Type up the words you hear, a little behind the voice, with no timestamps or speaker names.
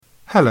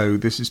Hello,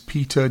 this is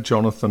Peter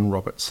Jonathan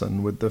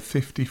Robertson with the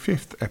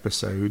 55th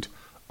episode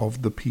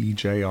of the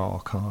PJ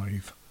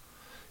Archive.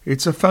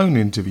 It's a phone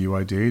interview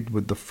I did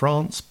with the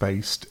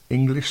France-based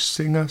English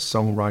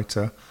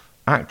singer-songwriter,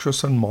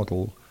 actress and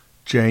model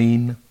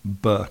Jane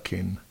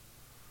Birkin,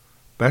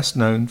 best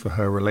known for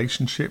her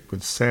relationship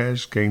with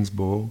Serge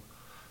Gainsbourg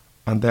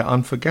and their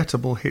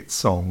unforgettable hit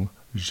song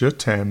Je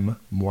t'aime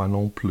moi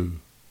non plus.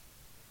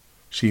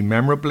 She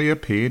memorably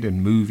appeared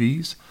in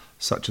movies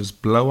such as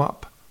Blow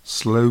Up,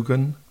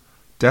 Slogan,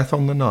 Death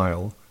on the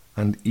Nile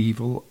and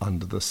Evil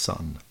Under the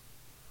Sun.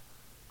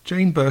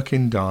 Jane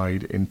Birkin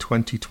died in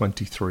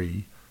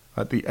 2023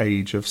 at the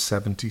age of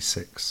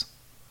 76.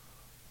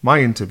 My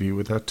interview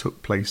with her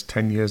took place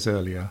 10 years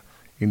earlier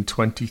in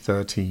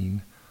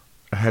 2013,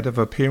 ahead of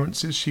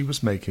appearances she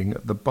was making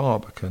at the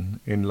BIRKIN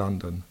in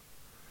London.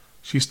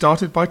 She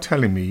started by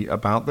telling me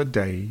about the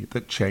day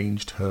that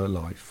changed her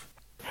life.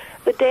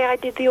 The day I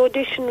did the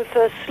audition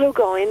for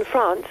Slogan in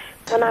France,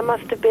 and I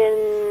must have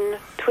been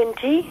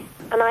 20,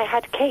 and I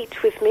had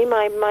Kate with me,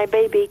 my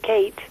baby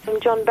Kate, from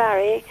John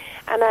Barry,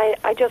 and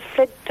I just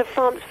fled to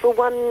France for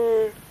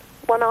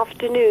one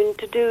afternoon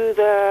to do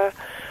the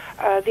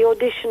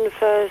audition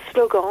for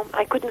Slogan.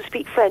 I couldn't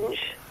speak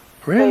French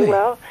very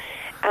well,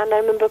 and I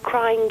remember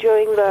crying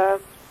during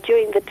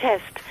the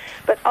test.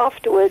 But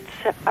afterwards,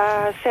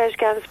 Serge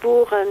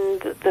Gainsbourg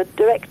and the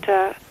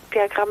director,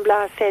 Pierre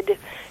Gramblas, said,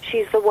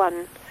 "She's the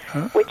one."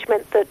 Huh? Which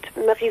meant that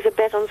Marisa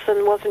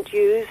Berenson wasn't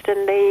used,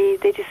 and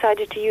they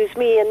decided to use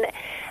me.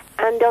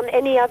 And on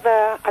any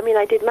other,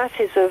 I did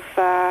masses of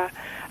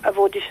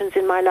auditions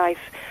in my life,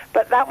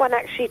 but that one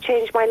actually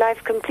changed my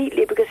life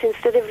completely, because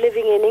instead of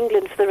living in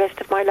England for the rest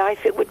of my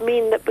life, it would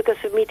mean that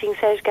because of meeting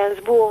Serge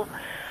Gainsbourg,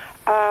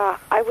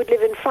 I would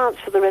live in France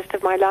for the rest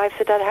of my life,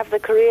 that I'd have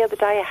the career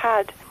that I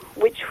had,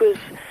 which was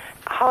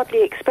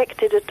hardly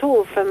expected at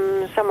all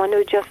from someone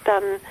who'd just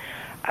done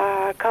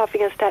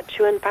carving a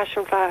statue in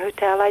Passion Flower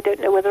Hotel. I don't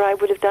know whether I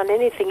would have done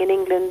anything in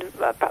England,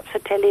 perhaps a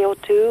telly or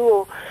two,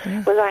 or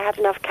whether I had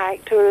enough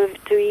character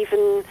to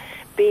even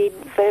be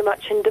very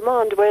much in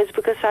demand. Whereas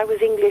because I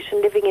was English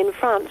and living in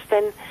France,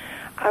 then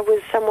I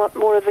was somewhat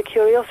more of a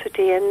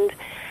curiosity, and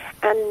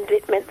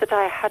it meant that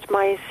I had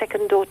my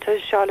second daughter,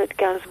 Charlotte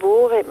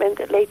Gainsbourg. It meant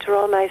that later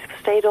on I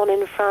stayed on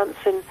in France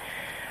and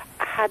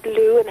had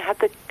Lou and had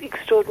the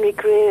extraordinary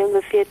career in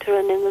the theatre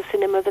and in the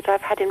cinema that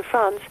I've had in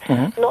France,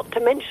 not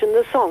to mention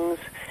the songs,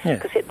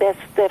 because it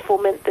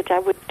therefore meant that I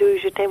would do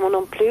Je t'aime moi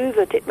non plus,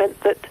 that it meant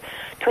that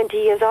 20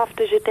 years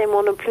after Je t'aime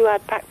moi non plus,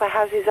 I'd pack the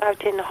houses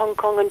out in Hong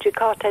Kong and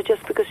Jakarta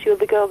just because you're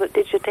the girl that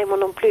did Je t'aime moi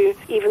non plus,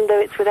 even though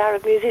it's with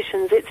Arab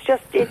musicians. It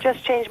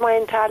just changed my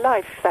entire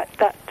life,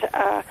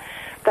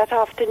 that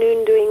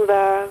afternoon doing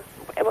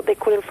what they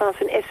call in France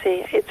an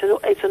essay.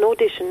 It's an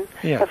audition,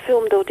 a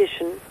filmed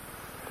audition.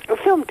 A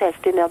film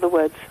test, in other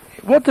words.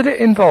 What did it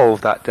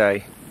involve that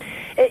day?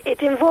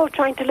 It involved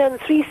trying to learn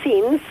 3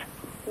 scenes,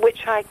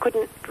 which I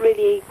couldn't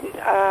really...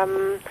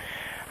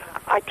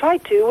 I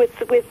tried to with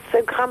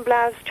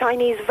Gramblas'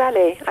 Chinese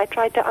valet. I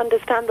tried to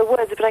understand the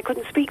words, but I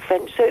couldn't speak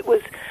French, so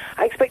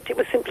I expect it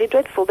was simply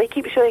dreadful. They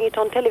keep showing it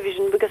on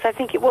television because I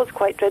think it was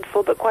quite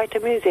dreadful, but quite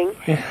amusing.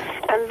 Yeah.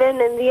 And then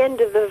in the end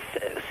of the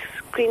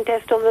screen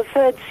test on the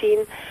 3rd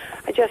scene,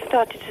 I just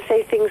started to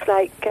say things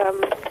like...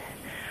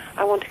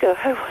 I want to go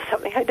home or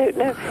something, I don't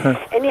know.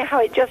 Anyhow,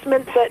 it just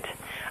meant that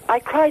I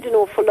cried an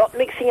awful lot,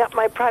 mixing up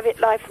my private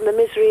life and the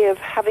misery of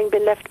having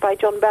been left by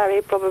John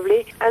Barry,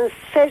 probably. And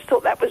Serge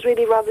thought that was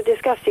really rather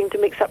disgusting, to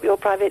mix up your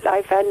private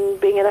life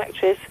and being an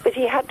actress. But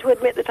he had to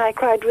admit that I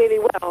cried really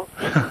well.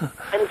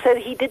 And so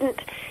he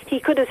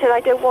could have said, I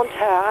don't want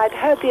her. I'd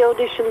heard the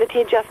audition that he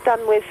had just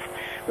done with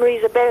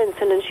Marisa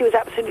Berenson, and she was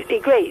absolutely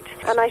great.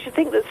 And I should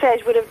think that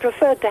Serge would have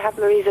preferred to have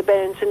Marisa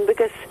Berenson,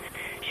 because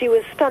she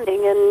was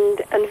stunning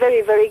and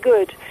very, very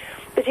good.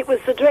 But it was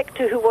the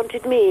director who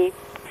wanted me.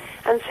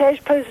 And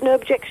Serge posed no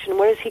objection,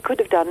 whereas he could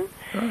have done.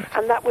 Right.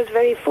 And that was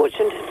very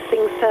fortunate as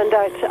things turned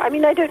out.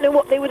 I don't know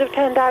what they would have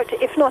turned out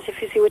if not,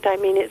 if you see what I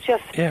mean. It's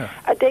just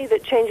a day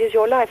that changes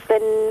your life.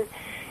 Then,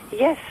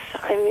 yes,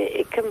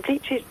 it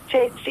completely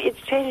changed.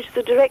 It's changed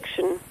the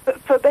direction,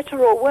 but for better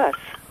or worse.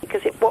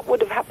 Because what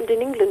would have happened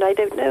in England, I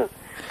don't know.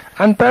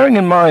 And bearing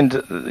in mind,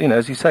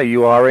 as you say,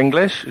 you are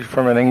English,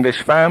 from an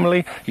English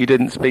family, you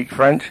didn't speak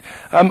French.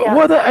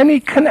 Were there any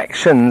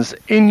connections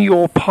in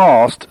your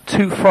past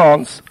to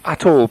France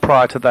at all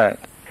prior to that?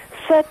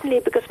 Certainly,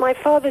 because my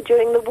father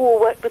during the war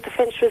worked with the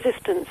French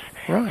resistance.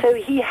 Right. So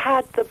he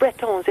had the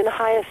Bretons in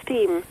high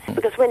esteem,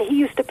 because when he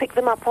used to pick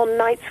them up on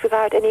nights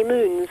without any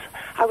moons,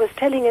 I was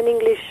telling an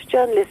English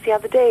journalist the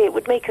other day, it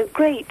would make a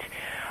great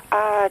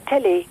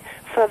telly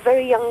for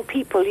very young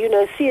people,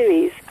 a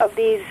series of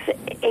these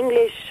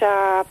English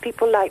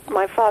people like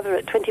my father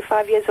at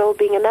 25 years old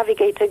being a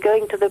navigator,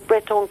 going to the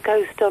Breton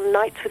coast on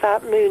nights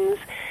without moons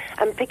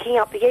and picking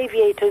up the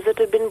aviators that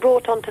had been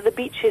brought onto the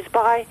beaches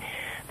by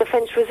the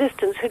French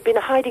resistance, who'd been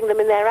hiding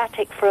them in their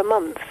attic for a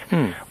month,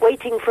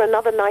 waiting for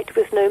another night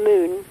with no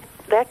moon.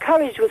 Their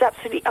courage was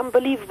absolutely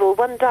unbelievable.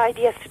 One died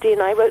yesterday,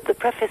 and I wrote the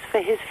preface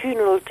for his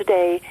funeral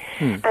today.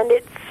 And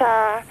it's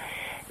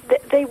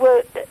they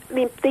were, I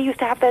mean, they used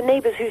to have their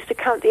neighbours who used to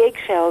count the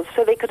eggshells,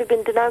 so they could have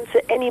been denounced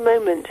at any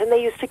moment. And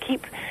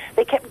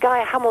they kept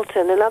Guy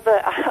Hamilton,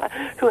 another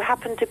who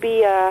happened to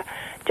be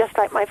just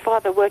like my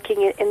father,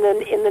 working in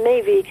the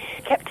Navy,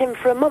 kept him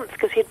for a month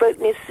because he'd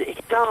broken his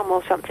arm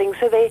or something.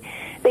 So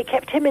they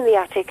kept him in the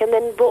attic and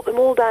then brought them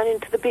all down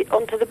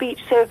onto the beach.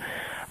 So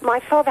my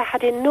father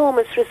had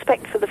enormous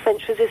respect for the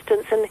French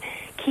resistance and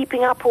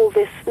keeping up all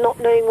this, not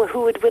knowing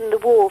who would win the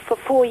war for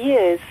 4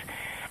 years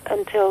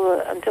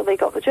until they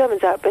got the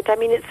Germans out. But I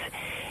mean,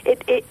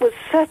 it was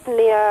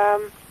certainly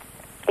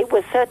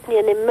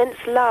an immense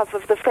love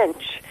of the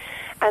French.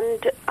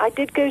 And I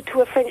did go to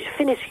a French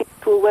finishing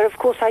school where, of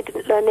course, I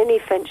didn't learn any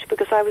French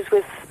because I was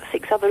with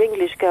 6 other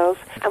English girls.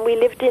 And we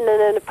lived in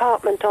an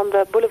apartment on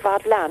the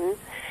Boulevard Lannes,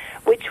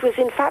 which was,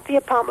 in fact, the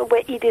apartment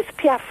where Edith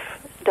Piaf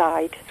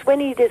died. When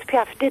Edith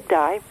Piaf did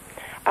die,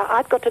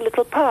 I'd got a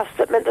little pass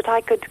that meant that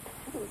I could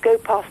go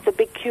past the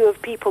big queue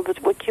of people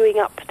that were queuing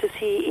up to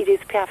see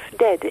Edith Piaf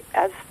dead,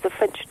 as the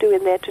French do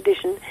in their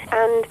tradition.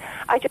 And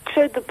I just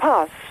showed the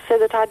pass so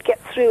that I'd get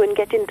through and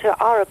get into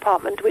our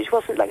apartment, which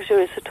wasn't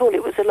luxurious at all.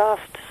 It was the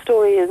last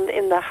story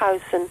in the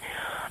house, and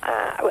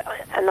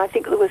I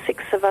think there were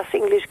 6 of us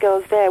English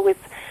girls there with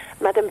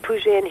Madame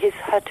Pouget and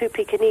her 2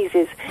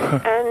 Pekinese.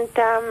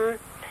 And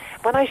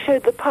when I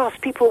showed the pass,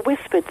 people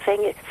whispered,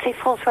 saying, "C'est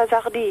Françoise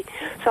Hardy."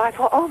 So I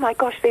thought, oh my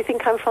gosh, they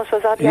think I'm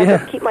Françoise Hardy. I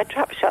better keep my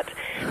trap shut,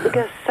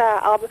 because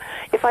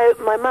if I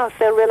open my mouth,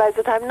 they'll realize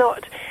that I'm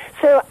not.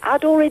 So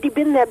I'd already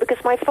been there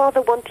because my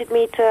father wanted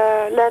me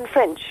to learn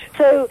French.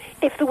 So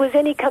if there was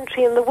any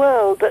country in the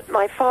world that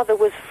my father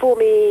was for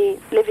me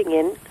living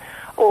in,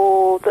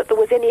 or that there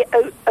was any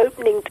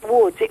opening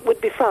towards, it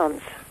would be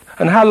France.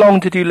 And how long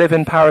did you live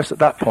in Paris at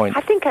that point?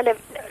 I think I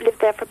lived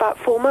there for about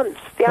 4 months.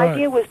 The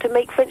idea was to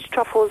make French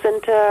truffles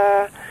and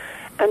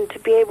to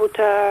be able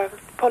to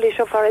polish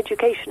off our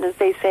education, as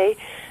they say,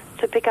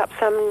 to pick up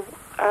some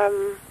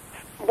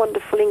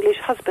wonderful English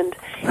husband.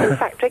 In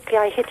fact, directly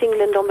I hit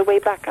England on the way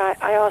back,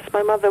 I asked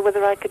my mother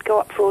whether I could go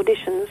up for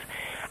auditions,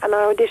 and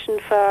I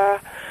auditioned for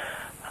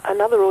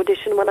another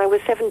audition when I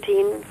was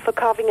 17 for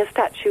carving a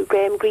statue,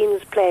 Graham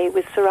Greene's play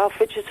with Sir Ralph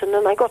Richardson,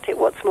 and I got it,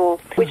 what's more,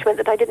 which meant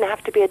that I didn't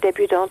have to be a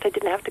debutante, I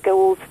didn't have to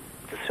go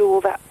through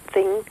all that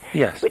thing,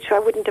 which I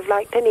wouldn't have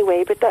liked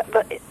anyway, but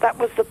that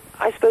was,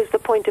 I suppose, the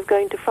point of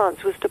going to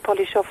France, was to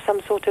polish off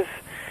some sort of,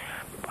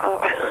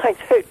 I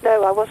don't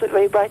know, I wasn't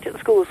very bright at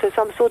school, so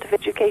some sort of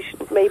education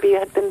maybe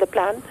had been the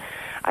plan.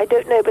 I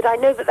don't know, but I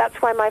know that that's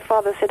why my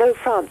father said, "Oh,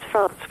 France,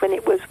 France," when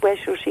it was, "Where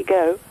shall she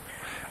go?"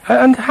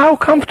 And how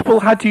comfortable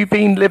had you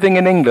been living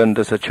in England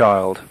as a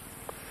child?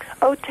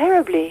 Oh,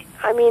 terribly.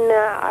 I mean,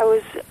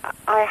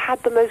 I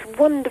had the most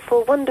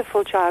wonderful,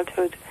 wonderful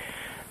childhood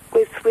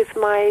with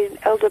my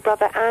elder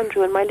brother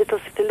Andrew and my little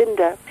sister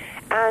Linda,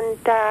 and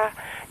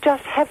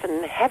just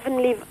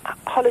heavenly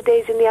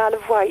holidays in the Isle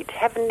of Wight,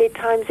 heavenly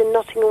times in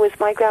Nottingham with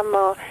my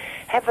grandma,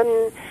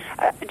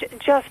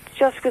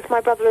 just with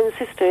my brother and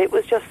sister. It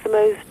was just the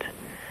most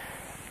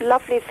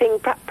lovely thing,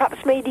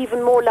 perhaps made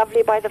even more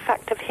lovely by the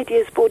fact of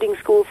hideous boarding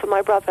school for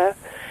my brother,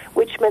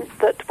 which meant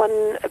that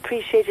one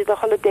appreciated the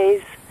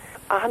holidays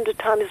 100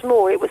 times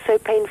more. It was so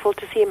painful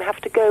to see him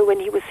have to go when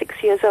he was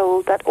 6 years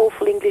old, that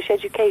awful English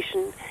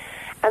education.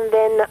 And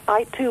then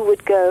I too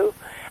would go,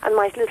 and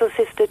my little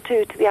sister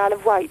too, to the Isle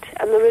of Wight,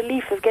 and the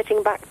relief of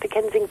getting back to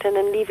Kensington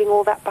and leaving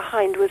all that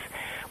behind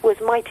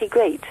was mighty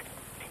great.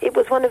 It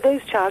was one of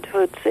those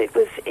childhoods. It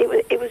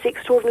was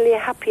extraordinarily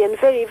happy and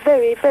very,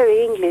 very,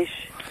 very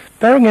English.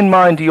 Bearing in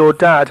mind your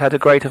dad had a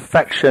great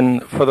affection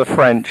for the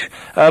French,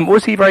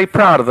 was he very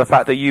proud of the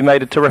fact that you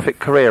made a terrific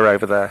career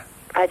over there?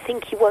 I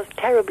think he was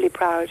terribly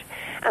proud.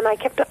 And I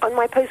kept, on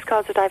my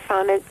postcards that I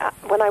found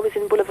when I was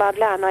in Boulevard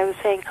Lannes, I was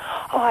saying,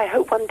 "Oh, I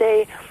hope one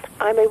day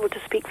I'm able to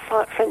speak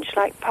French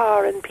like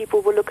Pa, and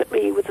people will look at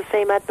me with the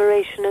same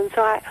admiration." And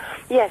so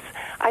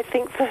I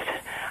think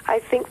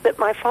that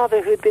my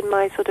father, who had been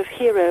my sort of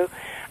hero,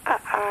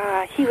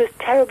 he was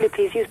terribly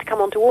pleased. He used to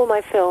come onto all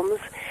my films,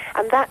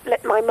 and that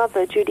let my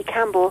mother, Judy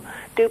Campbell,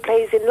 do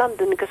plays in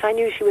London, because I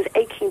knew she was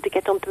aching to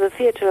get onto the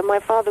theatre, and my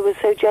father was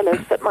so jealous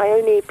that my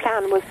only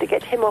plan was to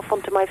get him off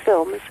onto my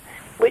films,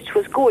 which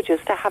was gorgeous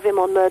to have him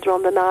on Murder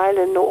on the Nile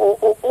and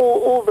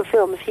all the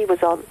films he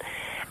was on.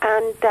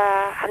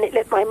 And it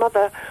let my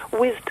mother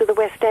whiz to the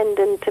West End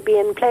and to be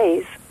in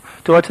plays.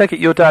 Do I take it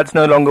your dad's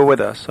no longer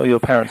with us, or your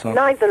parents aren't?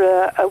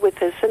 Neither are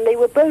with us, and they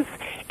were both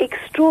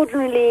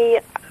extraordinarily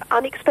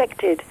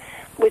unexpected.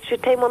 With Je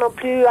t'aime non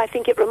plus, I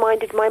think it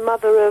reminded my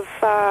mother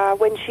of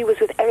when she was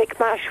with Eric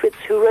Maschwitz,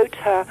 who wrote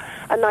her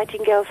A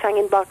Nightingale Sang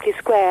in Berkeley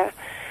Square.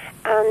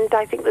 And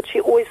I think that she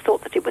always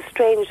thought that it was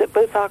strange that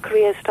both our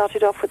careers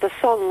started off with a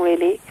song,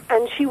 really.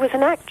 And she was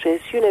an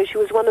actress, you know, she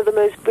was one of the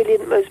most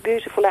brilliant, most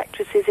beautiful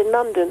actresses in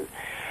London.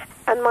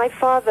 And my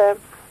father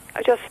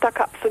just stuck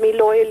up for me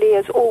loyally,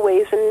 as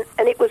always,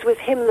 and it was with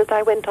him that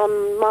I went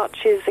on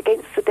marches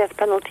against the death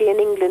penalty in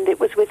England. It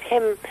was with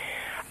him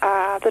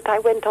that I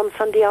went on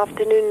Sunday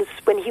afternoons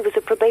when he was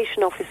a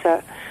probation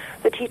officer,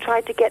 that he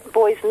tried to get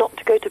boys not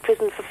to go to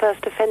prison for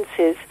first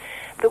offences,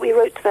 that we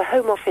wrote to the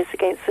Home Office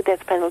against the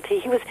death penalty.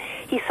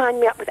 He signed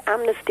me up with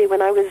Amnesty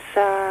when I was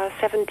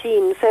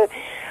 17. So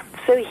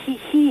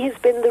he has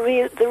been the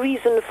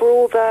reason for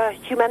all the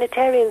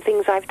humanitarian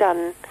things I've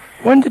done.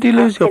 When did you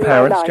lose your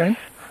parents, Jane?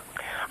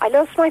 I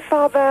lost my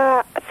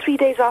father 3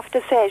 days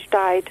after Serge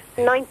died.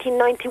 In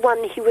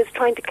 1991, he was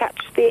trying to catch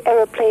the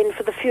aeroplane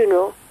for the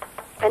funeral,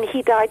 and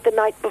he died the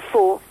night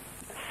before.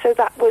 So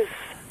that was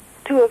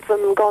 2 of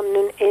them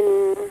gone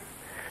in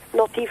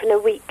not even a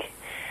week.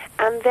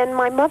 And then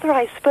my mother,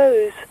 I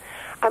suppose,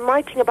 I'm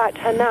writing about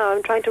her now.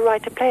 I'm trying to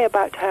write a play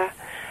about her.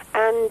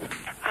 And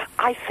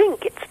I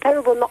think it's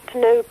terrible not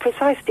to know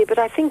precisely, but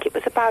I think it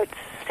was about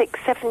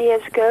 6-7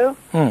 years ago.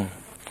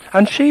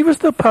 And she was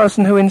the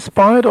person who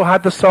inspired or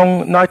had the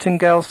song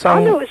Nightingale sung?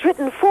 Oh, no, it was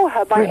written for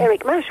her by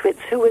Eric Maschwitz,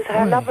 who was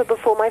her lover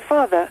before my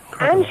father.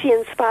 And she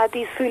inspired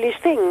These Foolish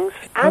Things.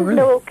 And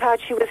Noel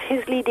Coward, was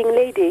his leading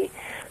lady.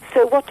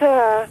 So what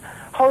a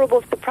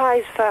horrible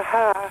surprise for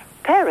her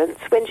parents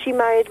when she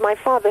married my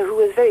father, who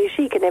was very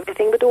chic and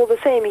everything, but all the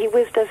same he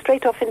whizzed her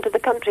straight off into the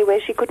country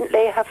where she couldn't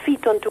lay her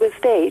feet onto a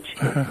stage.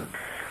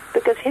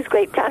 Because his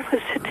great plan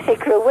was to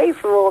take her away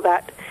from all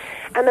that.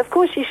 And of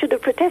course she should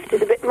have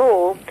protested a bit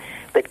more.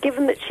 But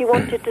given that she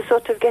wanted to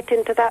sort of get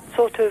into that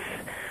sort of,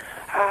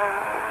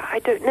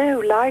 I don't know,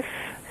 life,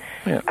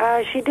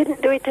 she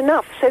didn't do it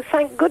enough. So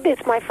thank goodness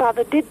my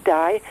father did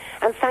die,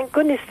 and thank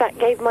goodness that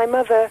gave my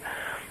mother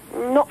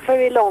not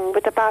very long,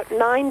 but about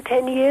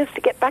 9-10 years to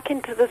get back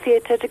into the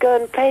theatre, to go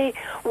and play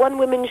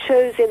one-woman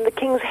shows in the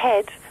King's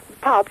Head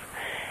pub,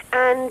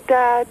 and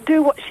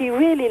do what she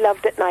really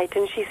loved at night.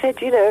 And she said,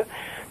 you know,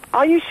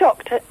 are you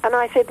shocked? And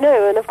I said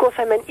no, and of course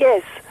I meant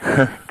yes.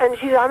 And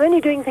she said, I'm only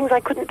doing things I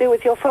couldn't do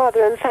with your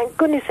father. And thank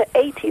goodness at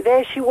 80,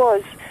 there she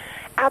was,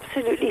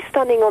 absolutely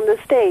stunning on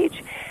the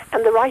stage.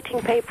 And the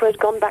writing paper had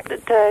gone back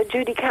to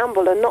Judy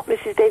Campbell and not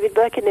Mrs. David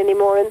Birkin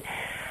anymore.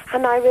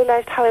 And I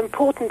realized how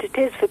important it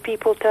is for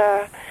people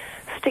to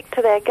stick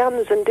to their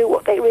guns and do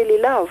what they really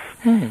love.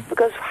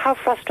 Because how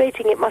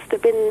frustrating it must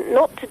have been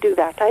not to do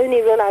that. I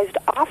only realized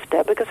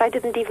after, because I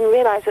didn't even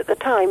realize at the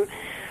time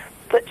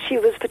that she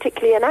was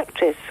particularly an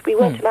actress. We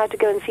weren't allowed to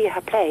go and see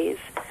her plays.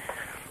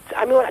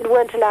 I mean, we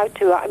weren't allowed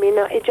to. I mean,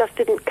 it just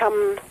didn't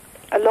come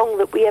along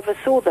that we ever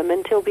saw them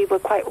until we were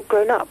quite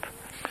grown up.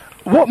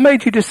 What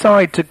made you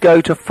decide to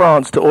go to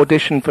France to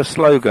audition for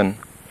Slogan?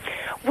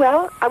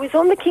 Well, I was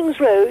on the King's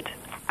Road,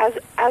 as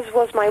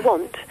was my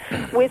wont,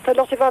 with a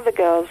lot of other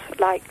girls,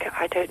 like,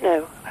 I don't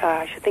know,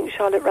 I should think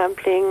Charlotte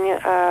Rampling,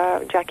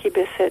 Jackie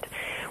Bissett.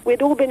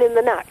 We'd all been in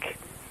the Knack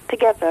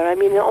together, I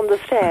mean, on the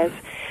stairs.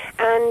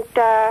 And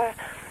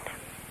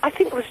I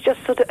think it was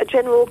just sort of a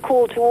general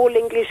call to all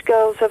English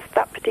girls of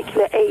that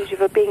particular age,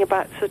 of being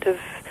about sort of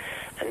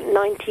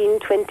 19,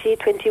 20,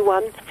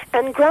 21.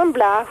 And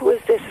Grambla, who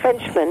was this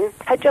Frenchman,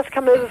 had just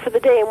come over for the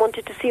day and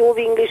wanted to see all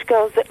the English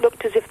girls that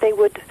looked as if they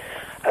would,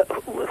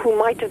 who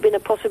might have been a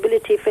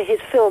possibility for his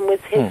film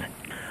with his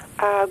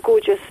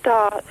gorgeous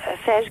star,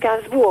 Serge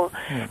Gainsbourg.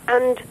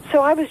 And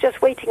so I was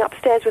just waiting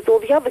upstairs with all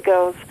the other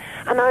girls.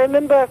 And I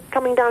remember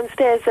coming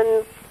downstairs,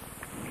 and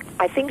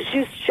I think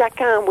Juste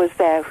Jacquin was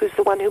there, who's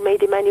the one who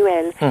made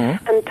Emmanuel,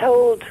 and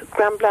told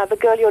Grambla, the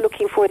girl you're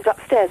looking for is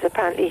upstairs,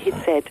 apparently, he'd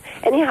said.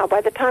 Anyhow,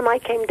 by the time I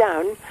came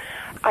down,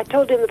 I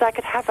told him that I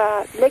could have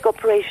a leg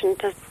operation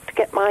to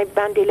get my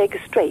bandy leg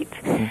straight.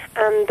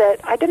 And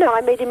I don't know,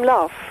 I made him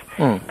laugh.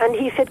 And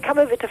he said, come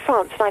over to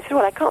France. And I said,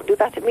 well, I can't do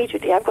that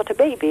immediately. I've got a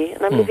baby,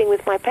 and I'm living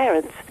with my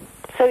parents.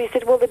 So he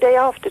said, well, the day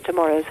after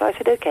tomorrow. So I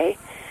said, okay.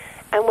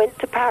 And went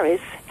to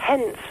Paris,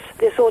 hence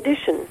this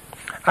audition.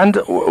 And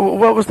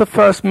what was the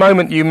first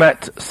moment you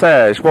met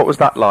Serge? What was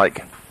that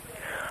like?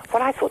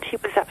 Well, I thought he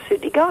was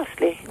absolutely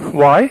ghastly.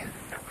 Why?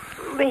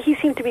 He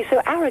seemed to be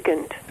so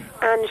arrogant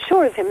and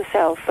sure of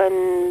himself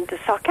and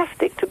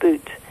sarcastic to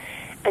boot.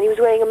 And he was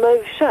wearing a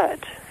mauve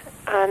shirt.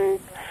 And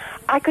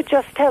I could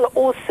just tell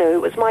also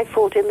it was my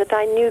fault in that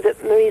I knew that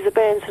Marisa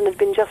Berenson had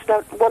been just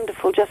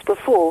wonderful just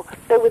before.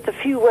 Though with the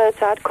few words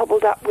I'd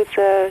cobbled up with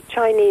the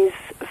Chinese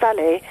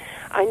valet,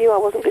 I knew I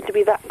wasn't going to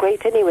be that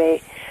great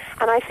anyway.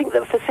 And I think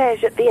that for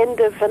Serge, at the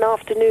end of an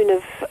afternoon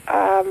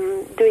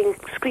of doing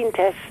screen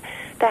tests,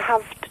 to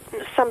have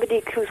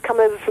somebody who's come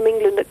over from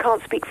England that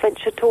can't speak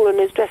French at all and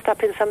is dressed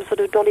up in some sort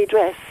of dolly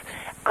dress,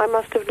 I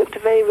must have looked a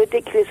very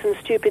ridiculous and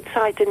stupid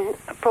sight, and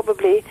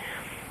probably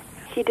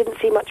he didn't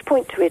see much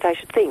point to it, I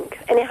should think.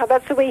 Anyhow,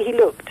 that's the way he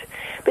looked.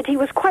 But he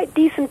was quite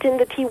decent in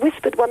that he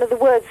whispered one of the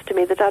words to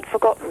me that I'd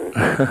forgotten.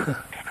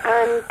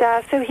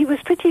 And so he was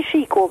pretty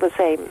chic all the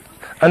same.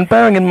 And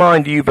bearing in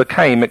mind you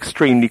became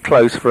extremely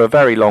close for a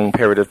very long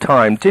period of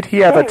time, did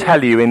he ever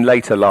tell you in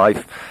later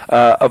life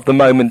of the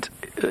moment,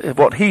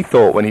 what he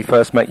thought when he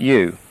first met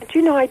you? Do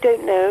you know, I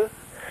don't know.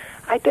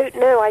 I don't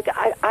know.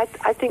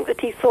 I think that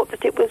he thought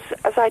that it was,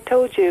 as I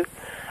told you,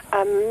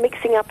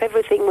 mixing up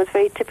everything was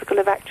very typical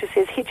of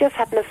actresses. He just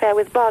had an affair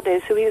with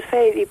Bardot, so he was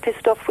fairly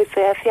pissed off with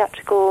their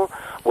theatrical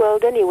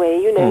world anyway,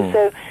 you know.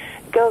 So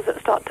girls that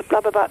start to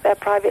blub about their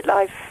private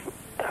life,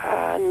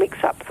 and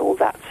mix up all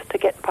that to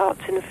get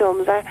parts in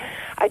films.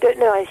 I don't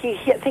know. I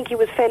think he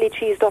was fairly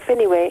cheesed off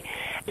anyway.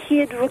 He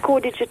had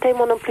recorded Je t'aime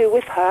non plus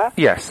with her.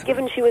 Yes.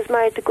 Given she was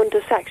married to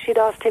Gunter Sachs, she'd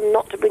asked him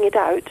not to bring it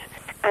out,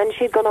 and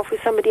she'd gone off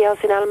with somebody else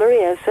in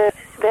Almeria. So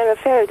their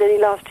affair had only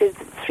lasted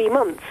 3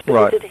 months, but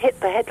right. it had hit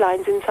the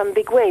headlines in some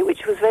big way,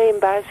 which was very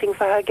embarrassing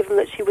for her, given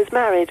that she was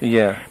married.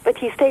 Yeah. But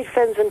he stayed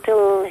friends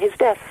until his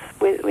death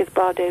with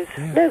Bardos.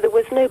 Yeah. No, there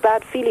was no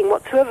bad feeling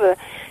whatsoever.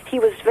 He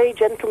was very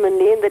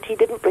gentlemanly in that he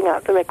didn't bring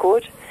out the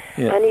record.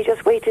 Yeah. And he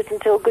just waited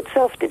until Good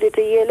Self did it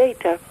a year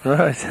later.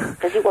 Right.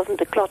 Because he wasn't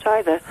a clot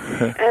either.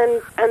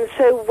 and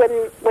so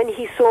when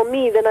he saw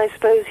me, then I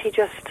suppose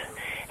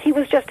he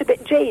was just a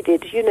bit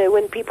jaded, you know,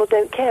 when people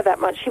don't care that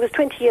much. He was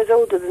 20 years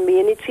older than me,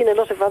 and he'd seen a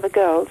lot of other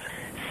girls.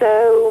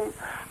 So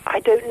I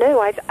don't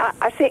know. I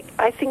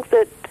think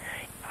that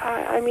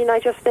I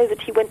just know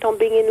that he went on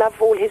being in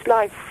love all his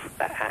life,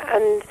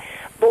 and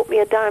bought me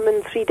a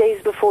diamond 3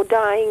 days before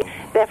dying.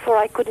 Therefore,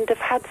 I couldn't have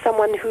had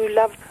someone who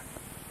loved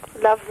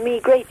me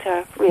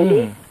greater,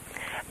 really.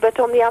 But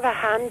on the other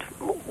hand,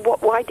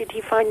 why did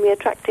he find me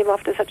attractive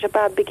after such a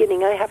bad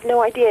beginning? I have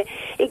no idea,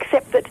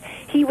 except that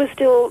he was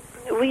still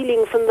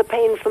reeling from the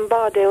pain from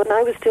Bardo, and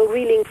I was still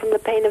reeling from the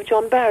pain of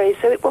John Barry.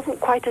 So it wasn't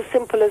quite as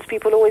simple as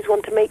people always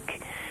want to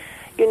make,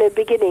 you know,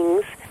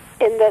 beginnings,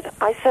 in that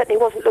I certainly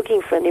wasn't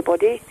looking for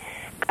anybody,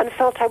 and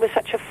felt I was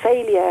such a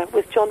failure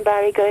with John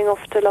Barry going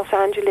off to Los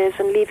Angeles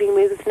and leaving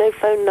me with no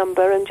phone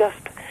number and just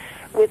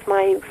with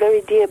my very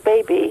dear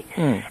baby,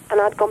 and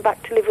I'd gone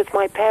back to live with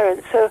my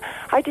parents. So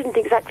I didn't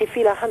exactly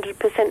feel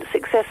 100%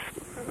 success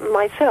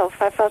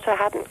myself. I felt I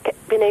hadn't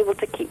been able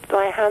to keep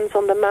my hands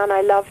on the man I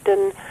loved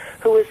and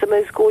who was the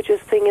most gorgeous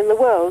thing in the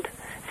world.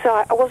 So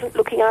I wasn't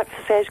looking out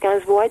for Serge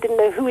Gainsbourg. I didn't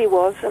know who he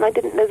was, and I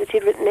didn't know that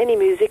he'd written any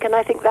music, and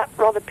I think that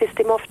rather pissed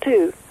him off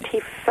too. He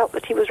felt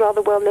that he was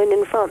rather well known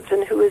in France,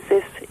 and who was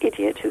this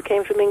idiot who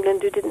came from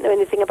England who didn't know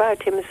anything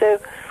about him. So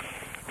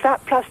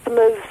that plus the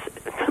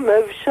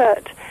mauve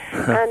shirt,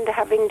 and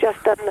having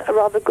just done a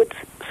rather good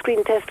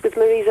screen test with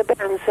Marisa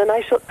Berenson,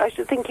 I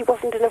should think he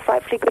wasn't in a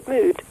frightfully good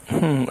mood.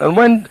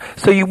 And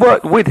so you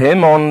worked with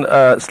him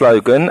on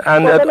Slogan,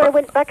 and well, then I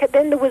went back.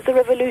 Then there was the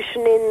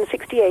revolution in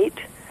 '68.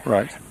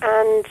 Right.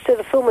 And so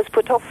the film was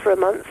put off for a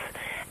month,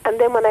 and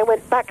then when I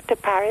went back to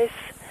Paris,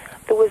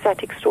 there was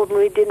that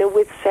extraordinary dinner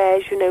with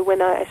Serge, you know,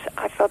 when I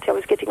felt I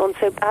was getting on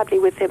so badly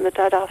with him that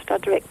I'd asked our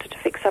director to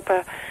fix up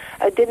a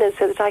dinner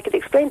so that I could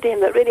explain to him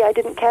that really I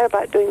didn't care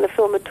about doing the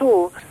film at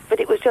all, but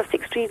it was just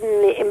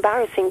extremely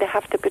embarrassing to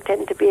have to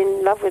pretend to be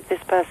in love with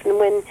this person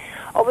when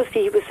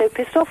obviously he was so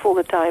pissed off all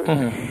the time.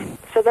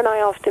 So then I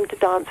asked him to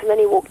dance, and then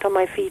he walked on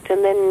my feet,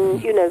 and then,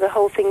 you know, the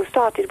whole thing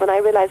started when I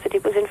realized that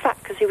it was in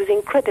fact because he was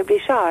incredibly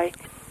shy,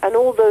 and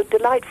all the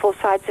delightful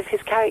sides of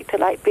his character,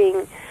 like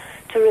being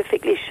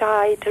terrifically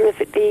shy,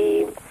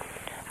 terrifically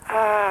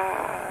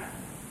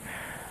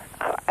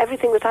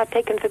everything that I'd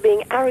taken for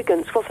being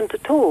arrogance wasn't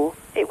at all.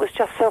 It was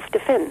just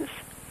self-defense.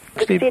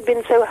 Because he had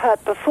been so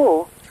hurt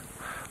before.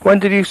 When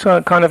did you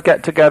kind of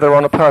get together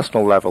on a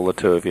personal level, the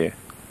two of you?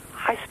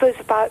 I suppose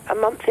about a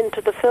month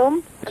into the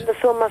film, and the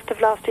film must have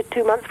lasted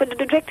 2 months. But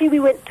directly we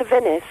went to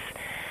Venice,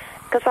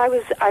 because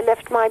I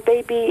left my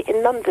baby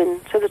in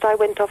London, so that I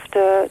went off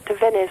to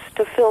Venice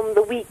to film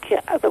the week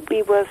that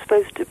we were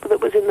that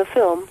was in the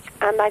film.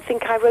 And I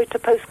think I wrote a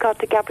postcard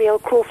to Gabrielle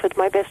Crawford,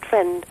 my best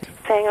friend,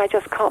 saying, I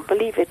just can't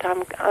believe it.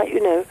 I'm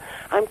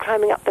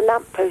climbing up the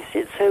lamppost.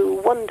 It's so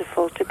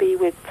wonderful to be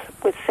with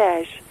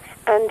Serge.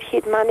 And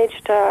he'd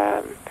managed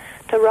to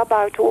rub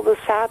out all the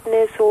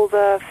sadness, all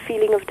the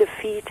feeling of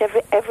defeat,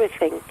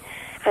 everything.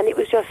 And it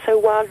was just so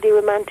wildly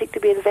romantic to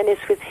be in Venice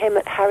with him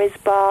at Harry's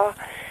bar,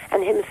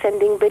 and him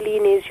sending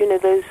Bellinis, you know,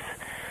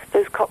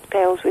 those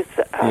cocktails with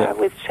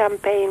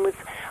champagne, with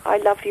 "I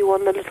love you"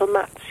 on the little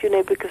mats, you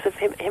know, because of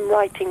him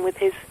writing with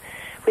his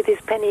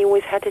pen he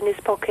always had in his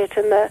pocket,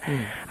 and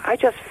I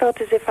just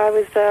felt as if I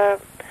was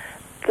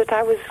that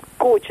I was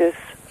gorgeous,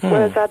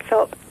 whereas I'd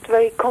felt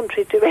very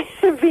contrary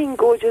to being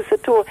gorgeous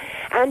at all.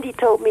 And he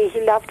told me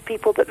he loved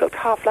people that looked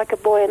half like a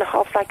boy and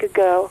half like a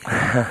girl.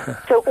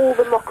 So all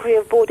the mockery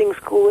of boarding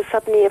school was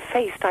suddenly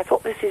effaced. I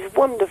thought, this is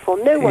wonderful.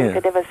 No one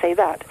could ever say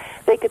that.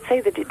 They could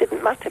say that it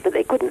didn't matter, but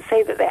they couldn't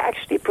say that they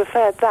actually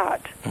preferred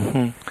that.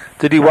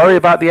 Did you worry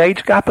about the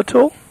age gap at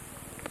all?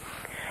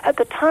 At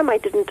the time, I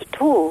didn't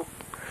at all.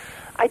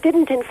 I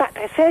didn't, in fact.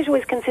 Serge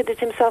always considered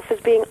himself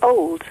as being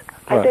old.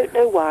 Right. I don't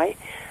know why.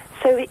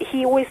 So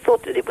he always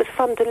thought that it was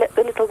fun to let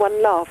the little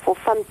one laugh, or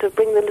fun to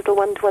bring the little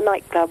one to a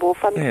nightclub, or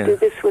fun to do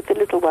this with the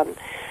little one.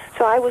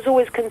 So I was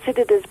always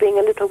considered as being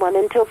a little one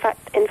until,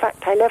 in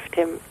fact, I left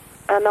him.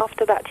 And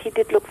after that, he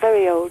did look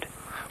very old.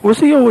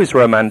 Was he always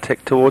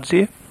romantic towards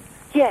you?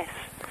 Yes.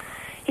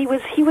 He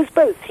was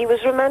both. He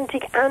was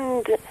romantic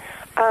and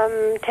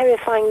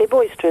terrifyingly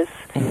boisterous.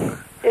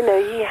 You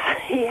know,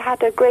 he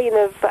had a grain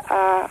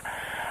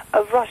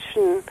of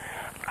Russian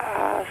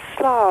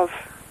Slav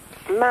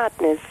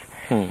madness.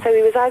 So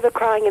he was either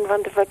crying in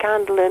front of a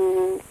candle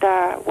and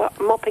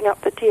mopping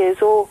up the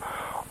tears, or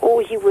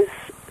he was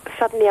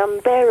suddenly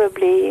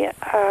unbearably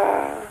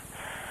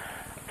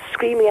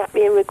screaming at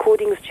me in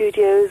recording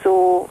studios,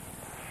 or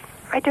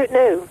I don't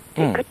know.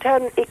 It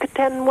could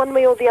turn one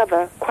way or the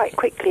other quite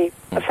quickly,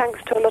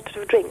 thanks to a lot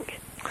of drink.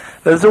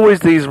 There's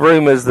always these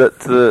rumours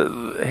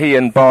that he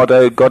and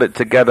Bardot got it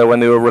together when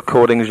they were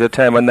recording Je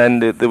t'aime, and then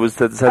there was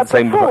the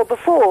same...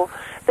 Before.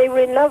 They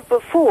were in love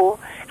before,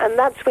 and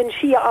that's when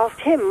she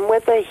asked him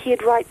whether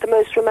he'd write the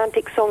most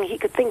romantic song he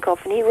could think of,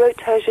 and he wrote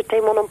her Je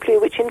t'aime non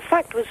plus, which in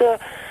fact was a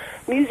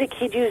music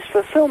he'd used for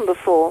a film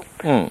before.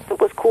 That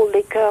was called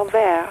Les Cœurs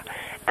Verts,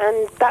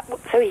 and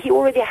so he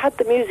already had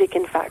the music,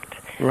 in fact,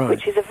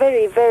 which is a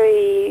very,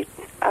 very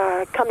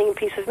cunning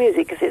piece of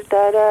music, because it's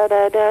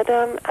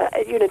da-da-da-da-dum.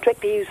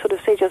 Directly you sort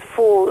of say just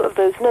 4 of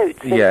those notes,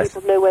 so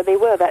people know where they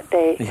were that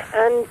day. Yeah.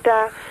 And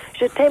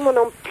Je t'aime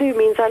non plus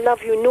means I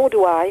love you, nor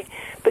do I,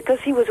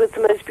 because he was with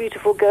the most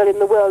beautiful girl in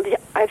the world.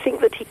 I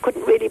think that he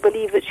couldn't really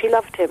believe that she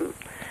loved him.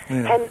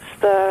 Yeah. Hence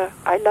the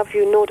I love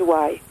you, nor do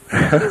I,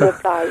 he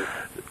replies.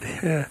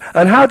 Yeah.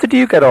 And how did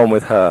you get on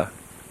with her?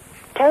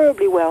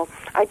 Terribly well.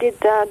 I did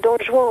Don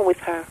Juan with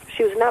her.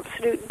 She was an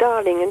absolute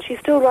darling, and she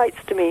still writes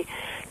to me,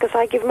 because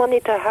I give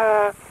money to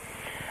her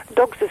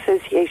Dogs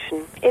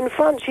Association. In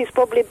France, she's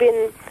probably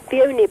been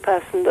the only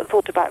person that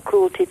thought about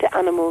cruelty to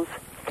animals.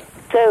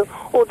 So,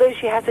 although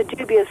she has a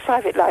dubious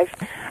private life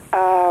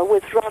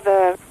with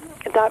rather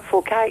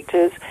doubtful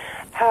characters,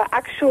 her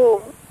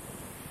actual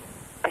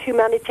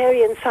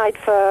humanitarian side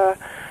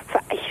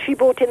she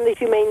brought in the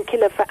humane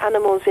killer for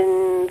animals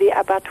in the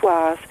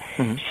abattoirs.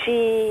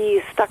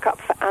 She stuck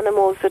up for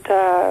animals that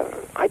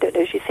I don't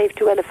know, she saved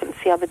 2 elephants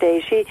the other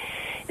day.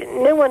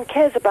 No one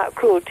cares about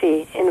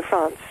cruelty in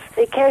France.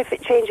 They care if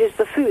it changes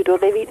the food or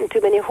they've eaten too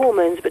many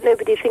hormones, but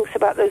nobody thinks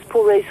about those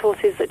poor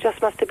racehorses that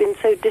just must have been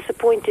so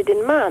disappointed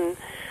in man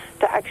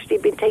to actually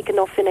be taken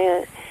off in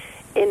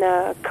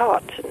a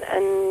cart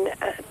and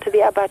to the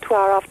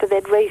abattoir after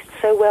they'd raced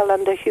so well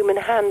under human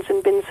hands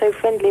and been so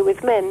friendly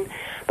with men.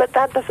 But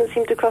that doesn't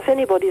seem to cross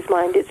anybody's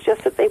mind. It's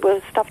just that they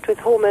were stuffed with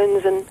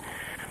hormones and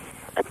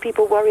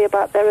people worry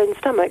about their own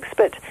stomachs.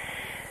 But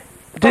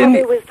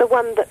Barbie was the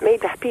one that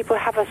made people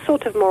have a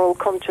sort of moral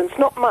conscience.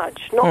 Not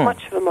much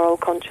of a moral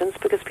conscience,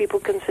 because people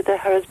consider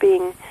her as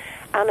being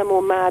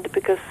animal mad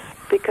because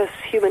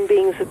human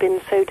beings have been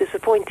so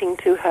disappointing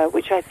to her,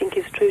 which I think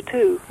is true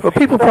too. Well,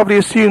 people probably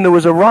assume there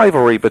was a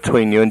rivalry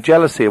between you and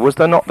jealousy. Was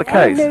there not the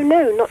case?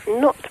 No,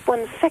 not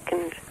 1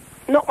 second.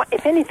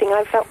 If anything,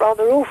 I felt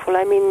rather awful.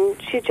 I mean,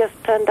 she just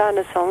turned down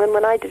a song, and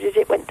when I did it,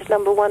 it went to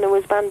 #1 and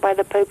was banned by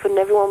the Pope, and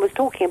everyone was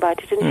talking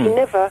about it, and she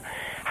never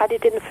had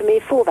it in for me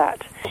for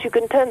that. You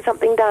can turn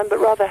something down, but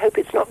rather hope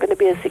it's not going to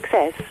be a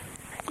success,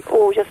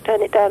 or just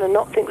turn it down and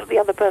not think that the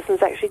other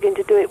person's actually going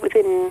to do it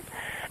within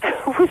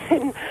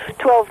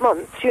 12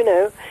 months,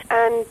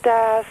 and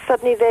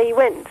suddenly there you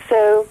went.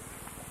 So,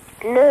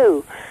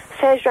 no.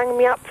 Serge rang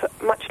me up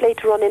much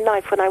later on in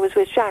life when I was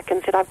with Jacques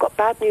and said, I've got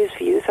bad news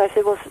for you. So I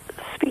said, well,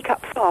 speak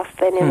up fast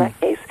then in that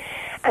case.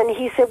 And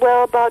he said,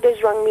 well,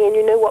 Bardot's rang me, and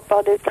you know what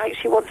Bardot's like.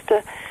 She wants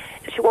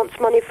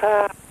money for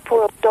her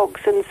poor old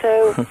dogs. And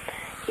so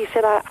he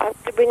said, I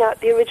have to bring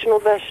out the original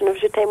version of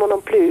Je t'aime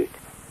non plus.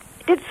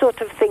 I did sort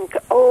of think,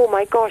 oh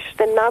my gosh,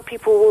 then now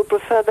people will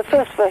prefer the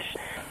first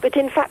version. But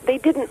in fact they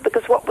didn't,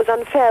 because what was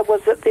unfair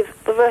was that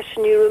the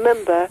version you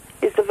remember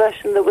is the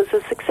version that was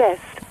a success.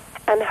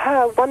 And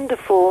her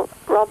wonderful,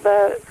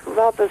 rather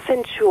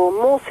sensual,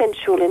 more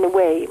sensual in a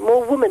way,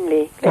 more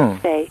womanly,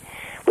 let's say,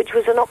 which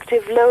was an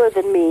octave lower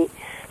than me.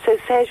 So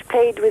Serge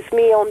played with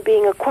me on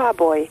being a choir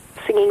boy,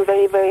 singing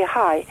very, very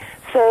high.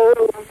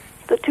 So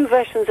the 2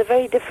 versions are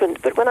very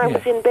different. But when I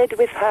was in bed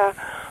with her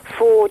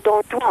for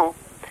Don Juan,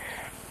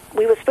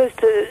 we were supposed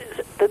to,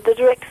 the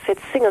director said,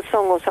 sing a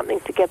song or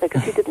something together,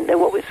 because he didn't know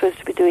what we were supposed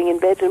to be doing in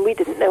bed, and we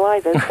didn't know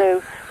either,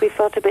 so we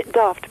felt a bit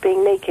daft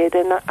being naked,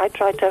 and I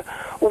tried to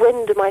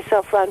wend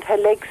myself round her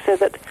legs so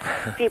that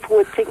people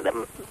would think that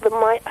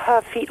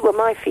her feet were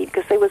my feet,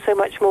 because they were so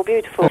much more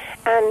beautiful.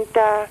 And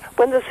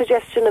when the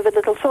suggestion of a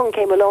little song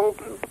came along,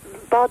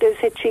 Bardot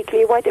said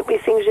cheekily, why don't we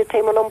sing Je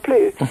t'aime non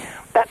plus?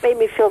 That made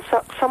me feel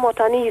somewhat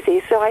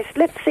uneasy, so I said,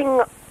 let's sing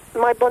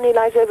My Bonnie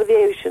Lies Over the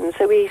Ocean.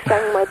 So we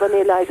sang My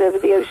Bonnie Lies Over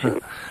the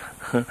Ocean.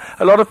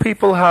 A lot of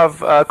people have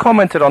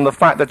commented on the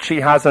fact that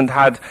she hasn't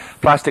had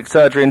plastic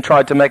surgery and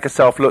tried to make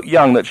herself look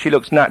young, that she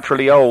looks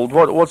naturally old.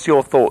 What's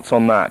your thoughts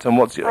on that? And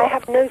I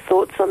have no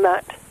thoughts on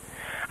that.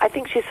 I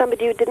think she's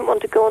somebody who didn't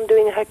want to go on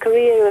doing her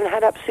career and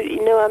had absolutely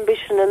no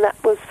ambition, and that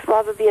was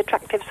rather the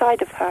attractive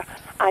side of her.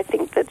 I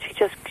think that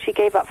she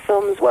gave up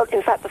films. Well,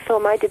 in fact, the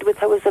film I did with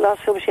her was the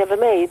last film she ever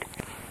made.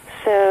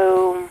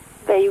 So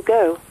there you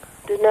go.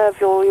 The nerve,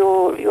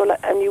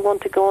 and you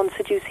want to go on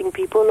seducing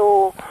people,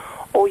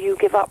 or you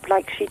give up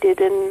like she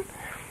did and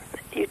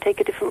you take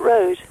a different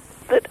road.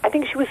 But I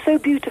think she was so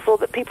beautiful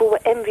that people were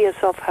envious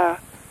of her.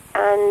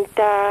 And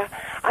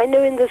I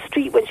know in the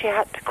street when she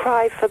had to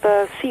cry for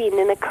the scene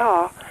in a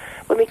car,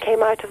 when we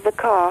came out of the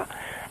car,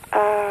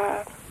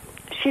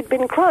 she'd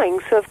been crying,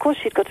 so of course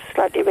she'd got a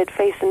slightly red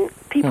face, and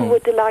people were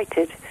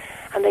delighted.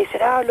 And they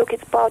said, oh, look,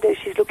 it's Bardo,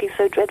 she's looking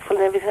so dreadful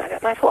and everything like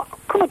that. And I thought,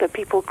 God, are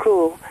people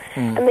cruel?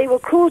 And they were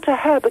cruel to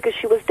her because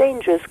she was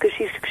dangerous, because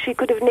she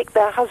could have nicked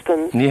their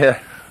husbands. Yeah.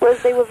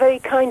 Whereas they were very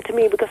kind to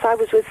me because I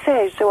was with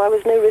Serge, so I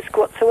was no risk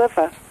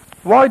whatsoever.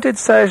 Why did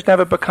Serge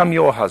never become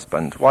your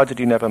husband? Why did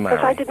you never marry?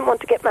 Because I didn't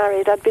want to get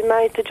married. I'd been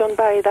married to John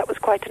Barry, that was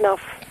quite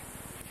enough.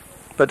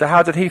 But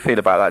how did he feel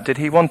about that? Did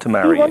he want to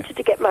marry you? He wanted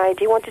to get married.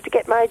 He wanted to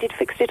get married. He'd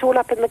fixed it all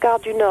up in the Gare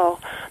du Nord.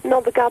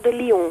 Not the Gare de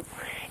Lyon.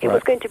 It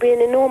was going to be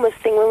an enormous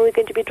thing when we were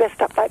going to be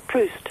dressed up like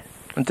Proust.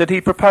 And did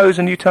he propose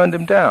and you turned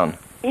him down?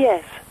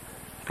 Yes.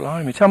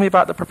 Blimey, tell me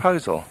about the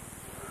proposal.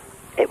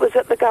 It was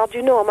at the Gare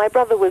du Nord. My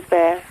brother was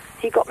there.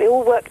 He got me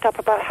all worked up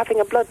about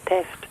having a blood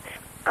test.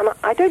 And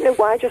I don't know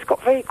why, I just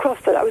got very cross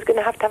that I was going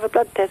to have a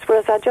blood test,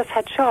 whereas I just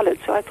had Charlotte.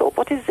 So I thought,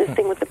 what is this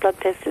thing with the blood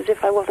test, as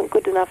if I wasn't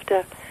good enough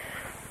to...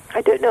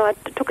 I don't know, I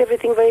took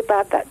everything very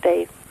bad that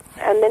day.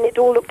 And then it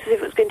all looked as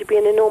if it was going to be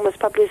an enormous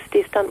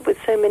publicity stunt with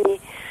so many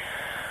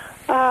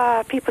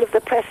people of the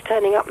press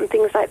turning up and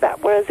things like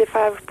that, whereas if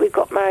we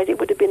got married, it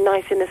would have been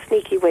nice in a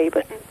sneaky way,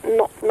 but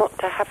not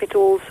to have it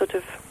all sort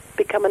of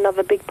become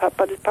another big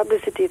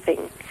publicity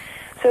thing.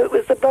 So it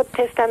was the blood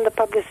test and the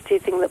publicity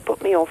thing that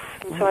put me off,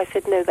 and so I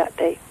said no that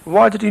day.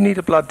 Why did you need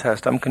a blood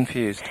test? I'm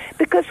confused.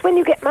 Because when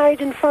you get married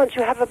in France,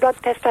 you have a blood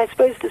test, I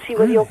suppose, to see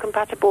whether you're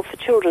compatible for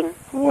children.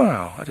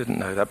 Wow, I didn't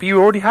know that. But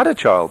you already had a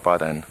child by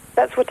then.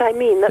 That's what I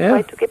mean. That's why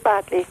I took it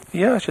badly.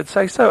 Yeah, I should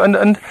say so.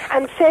 And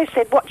Serge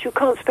said, what, you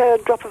can't spare a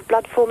drop of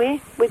blood for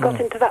me? We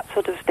got into that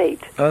sort of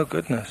state. Oh,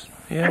 goodness.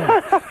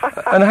 Yeah.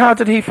 And how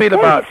did he feel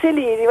about... Very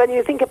silly when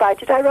you think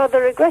about it. I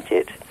rather regret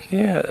it.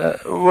 Yeah.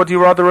 Would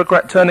you rather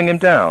regret turning him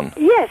down?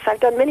 Yes,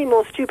 I've done many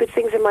more stupid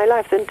things in my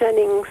life than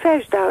turning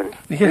Serge down.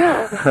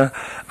 Yeah.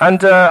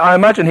 And I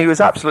imagine he was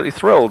absolutely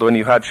thrilled when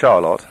you had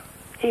Charlotte.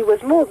 He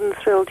was more than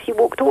thrilled. He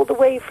walked all the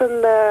way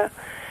from the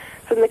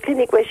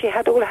clinic where she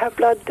had all her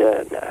blood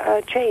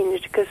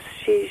changed, because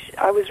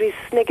I was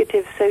rhesus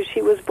negative, so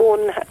she was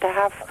born, had to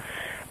have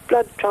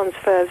blood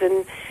transfers,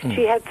 and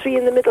she had 3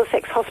 in the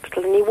Middlesex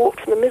Hospital, and he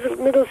walked from the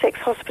Middlesex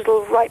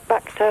Hospital right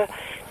back to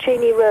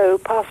Cheney Row,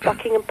 past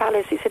Buckingham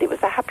Palace. He said it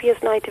was the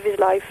happiest night of his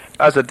life.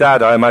 As a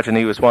dad, I imagine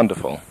he was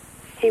wonderful.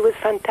 He was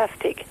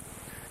fantastic.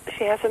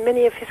 She has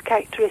many of his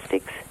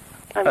characteristics,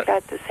 I'm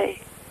glad to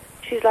say.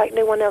 She's like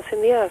no one else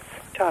in the earth,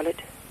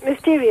 Charlotte.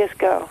 Mysterious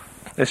girl.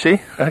 Is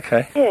she?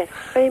 Okay. Yes,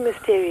 very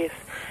mysterious.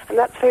 And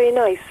that's very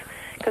nice,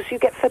 because you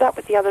get fed up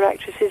with the other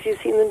actresses.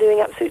 You've seen them doing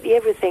absolutely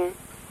everything.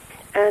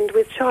 And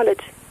with Charlotte,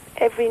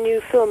 every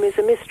new film is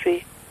a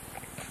mystery.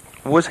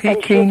 Was he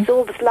and keen? She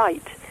absorbs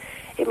light.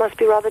 It must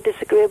be rather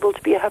disagreeable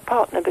to be her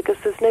partner, because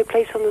there's no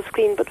place on the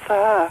screen but for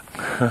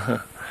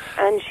her.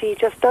 And she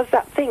just does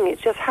that thing. It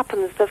just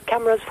happens. The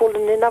camera's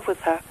fallen in love with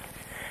her.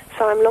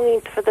 So I'm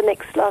longing for the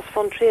next Lars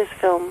von Trier's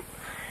film,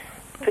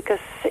 because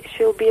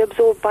she'll be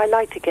absorbed by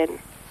light again.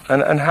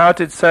 And how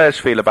did Serge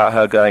feel about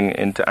her going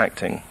into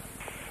acting?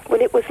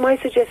 Well, it was my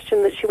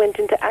suggestion that she went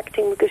into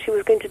acting because she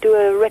was going to do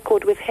a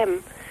record with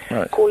him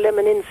called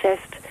Lemon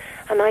Incest,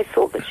 and I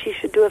thought that she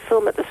should do a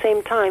film at the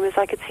same time, as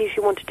I could see she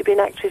wanted to be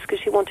an actress because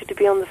she wanted to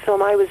be on the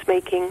film I was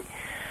making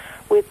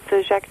with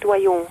Jacques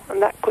Doyon,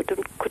 and that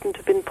couldn't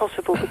have been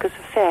possible because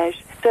of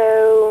Serge.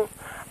 So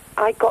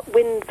I got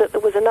wind that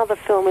there was another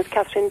film with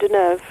Catherine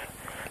Deneuve,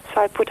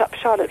 so I put up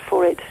Charlotte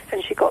for it,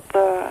 and she got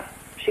the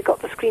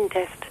screen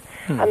test.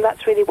 And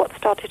that's really what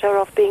started her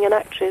off being an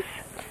actress.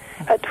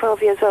 At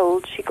 12 years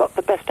old, she got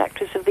the Best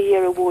Actress of the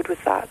Year award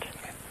with that.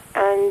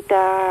 And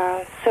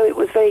so it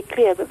was very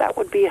clear that that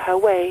would be her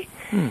way.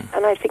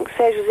 And I think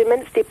Serge was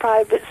immensely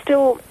proud, but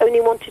still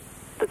only wanted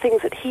the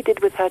things that he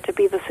did with her to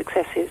be the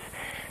successes.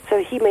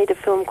 So he made a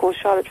film called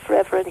Charlotte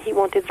Forever, and he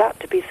wanted that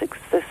to be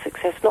the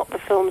success, not the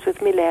films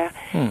with Miller.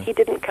 He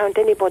didn't count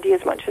anybody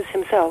as much as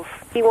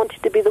himself. He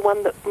wanted to be the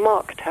one that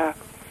marked her.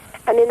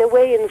 And in a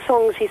way, in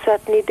songs, he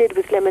certainly did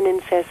with Lemon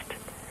Incest.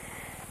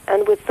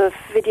 And with the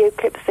video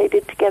clips they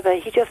did together.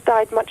 He just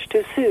died much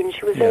too soon.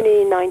 She was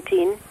only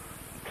 19.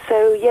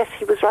 So, yes,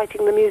 he was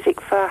writing the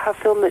music for her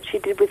film that she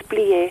did with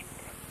Blier.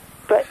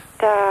 But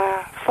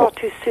far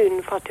too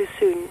soon.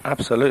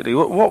 Absolutely.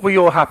 What were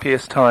your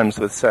happiest times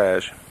with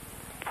Serge?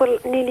 Well,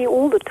 nearly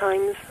all the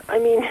times. I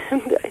mean,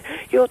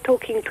 you're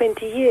talking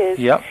 20 years.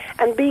 Yeah.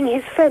 And being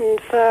his friend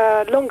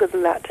for longer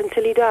than that,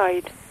 until he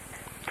died.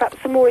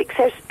 Perhaps the more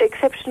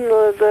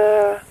exceptional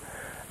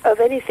of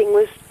anything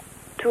was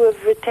to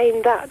have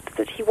retained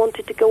that he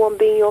wanted to go on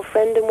being your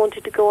friend, and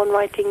wanted to go on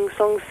writing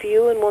songs for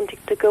you, and wanted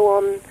to go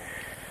on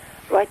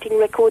writing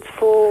records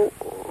for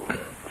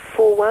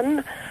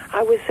one.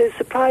 I was so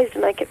surprised,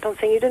 and I kept on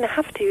saying, you don't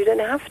have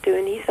to,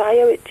 and he said, I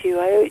owe it to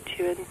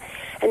you,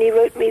 and he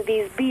wrote me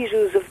these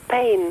bijoux of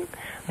pain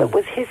that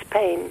was his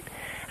pain.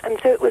 And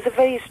so it was a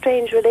very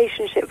strange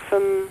relationship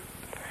from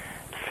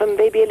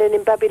Baby Alone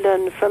in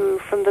Babylon,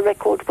 from the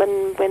record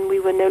when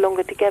we were no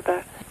longer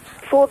together.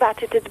 Before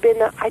that, it had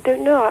been, I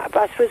don't know,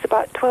 I suppose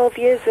about 12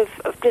 years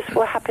of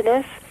blissful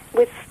happiness,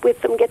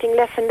 with them getting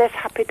less and less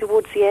happy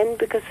towards the end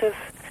because of,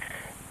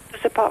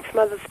 just apart from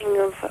other thing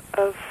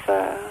of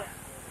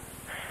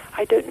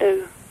I don't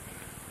know,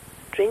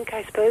 drink,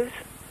 I suppose.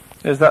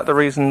 Is that the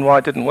reason why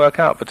it didn't work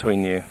out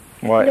between you?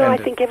 Why it No, I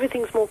ended? think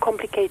everything's more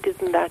complicated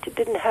than that. It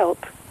didn't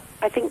help.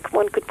 I think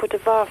one could put a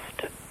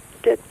vast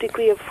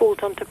degree of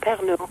fault onto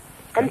Pernod,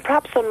 and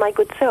perhaps on my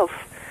good self,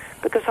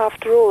 because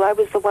after all, I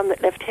was the one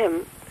that left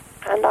him,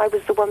 and I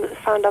was the one that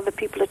found other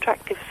people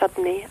attractive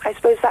suddenly. I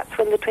suppose that's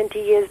when the 20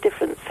 years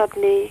difference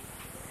suddenly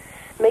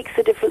makes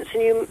a difference,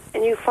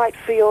 and you fight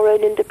for your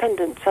own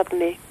independence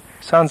suddenly.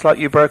 Sounds like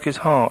you broke his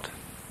heart.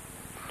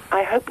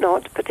 I hope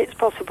not, but it's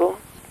possible.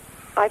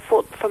 I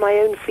fought for my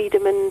own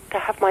freedom and to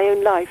have my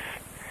own life,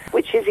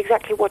 which is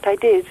exactly what I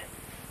did.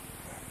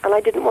 And I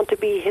didn't want to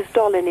be his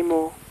doll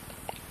anymore.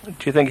 Do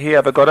you think he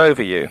ever got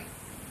over you?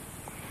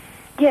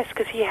 Yes,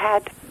 because he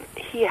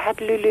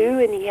had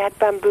Lulu and he had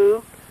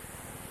Bamboo,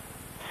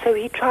 so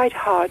he tried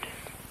hard.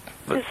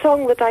 The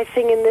song that I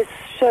sing in this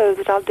show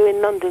that I'll do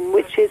in London,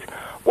 which is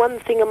one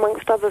thing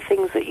amongst other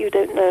things that you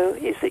don't know,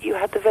 is that you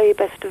had the very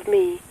best of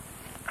me.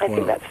 I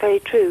think that's very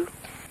true.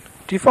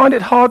 Do you find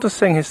it hard to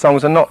sing his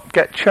songs and not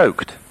get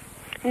choked?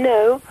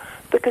 No,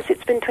 because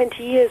it's been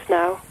 20 years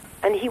now,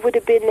 and he would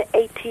have been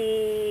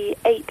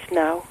 88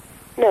 now.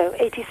 No,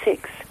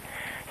 86.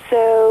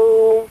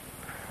 So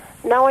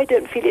now I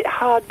don't feel it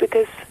hard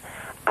because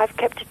I've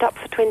kept it up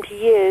for 20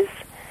 years,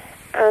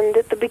 and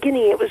at the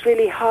beginning it was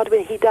really hard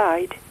when he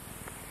died,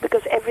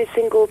 because every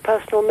single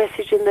personal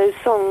message in those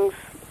songs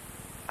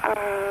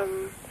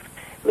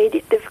made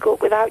it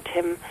difficult without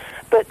him.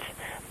 But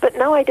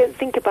now I don't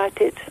think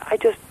about it.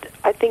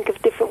 I think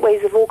of different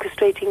ways of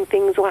orchestrating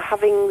things, or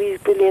having these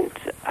brilliant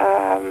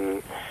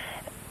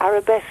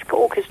arabesque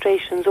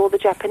orchestrations, or the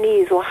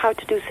Japanese, or how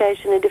to do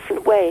Serge in a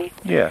different way.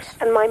 Yes.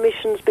 And my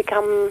missions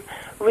become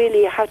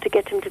really how to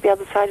get him to the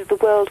other side of the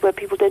world where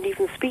people don't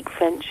even speak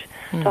French,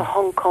 to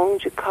Hong Kong,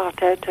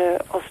 Jakarta,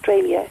 to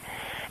Australia.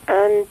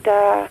 And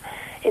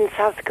in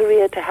South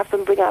Korea to have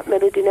them bring out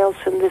Melody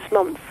Nelson this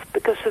month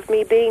because of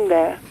me being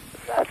there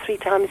 3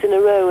 times in a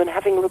row and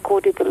having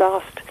recorded the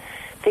last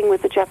thing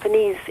with the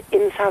Japanese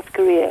in South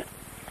Korea.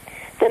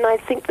 Then I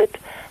think that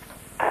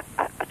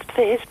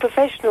for his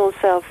professional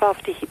self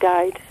after he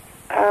died,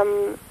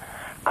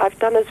 I've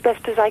done as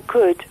best as I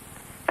could,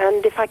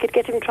 and if I could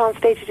get him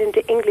translated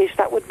into English,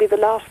 that would be the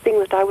last thing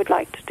that I would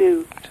like to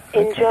do,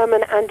 in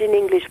German and in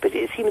English, but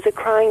it seems a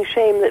crying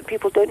shame that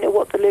people don't know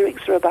what the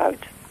lyrics are about.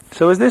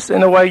 So is this,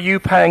 in a way, you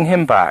paying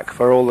him back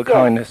for all the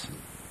kindness?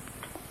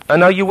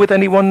 And are you with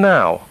anyone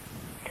now?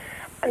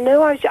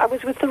 No, I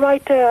was with the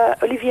writer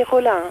Olivier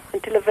Rollin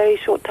until a very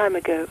short time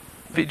ago.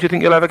 Do you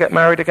think you'll ever get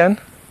married again?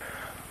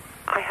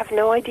 I have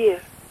no idea.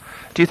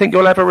 Do you think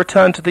you'll ever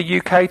return to the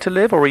UK to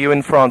live, or are you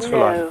in France for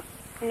life?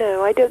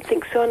 No, I don't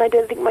think so, and I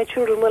don't think my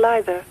children will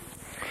either.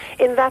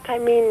 In that, I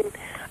mean,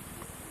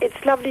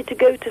 it's lovely to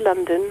go to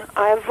London.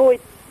 I avoid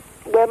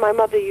where my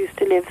mother used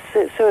to live,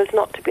 so as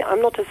not to be...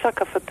 I'm not a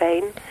sucker for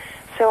pain.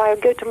 So I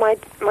go to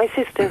my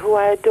sister, who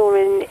I adore,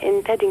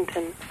 in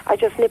Teddington. I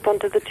just nip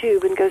onto the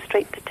tube and go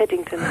straight to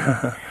Teddington.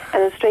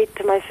 And straight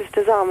to my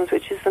sister's arms,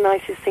 which is the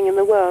nicest thing in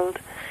the world.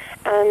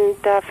 And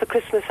for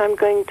Christmas I'm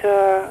going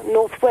to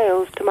North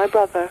Wales to my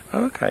brother.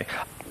 Okay.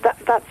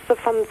 That's the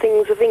fun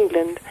things of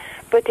England.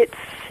 But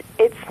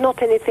it's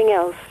not anything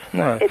else.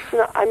 No. It's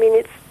not... I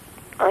mean,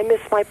 I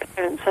miss my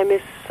parents. I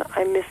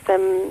miss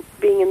them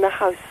being in the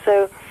house.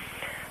 So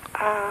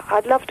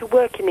I'd love to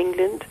work in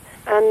England.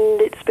 And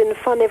it's been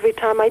fun every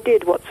time I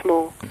did, what's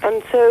more.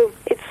 And so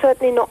it's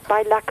certainly not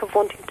by lack of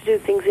wanting to do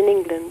things in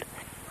England.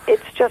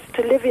 It's just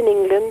to live in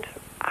England.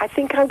 I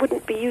think I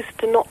wouldn't be used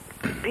to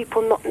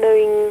people not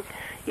knowing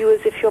you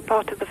as if you're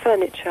part of the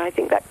furniture. I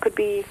think that could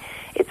be...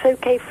 It's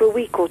okay for a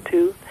week or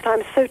two.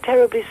 I'm so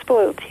terribly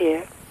spoilt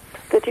here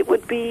that it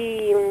would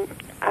be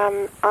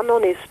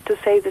unhonest to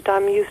say that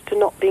I'm used to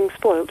not being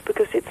spoilt,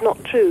 because it's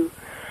not true.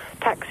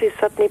 Taxis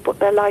suddenly put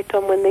their light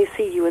on when they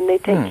see you, and they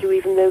take you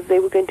even though they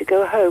were going to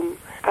go home.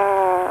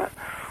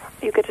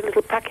 You get a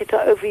little packet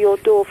over your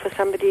door for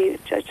some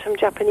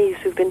Japanese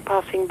who've been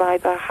passing by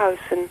the house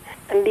and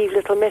leave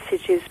little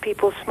messages.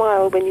 People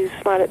smile when you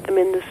smile at them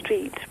in the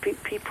street.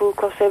 People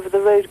cross over the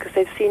road because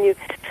they've seen you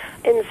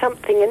in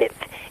something, and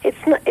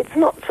it's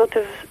not sort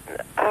of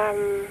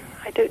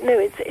I don't know.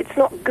 It's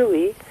not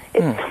gooey.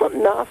 It's not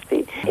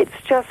nasty. It's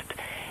just.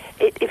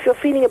 If you're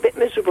feeling a bit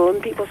miserable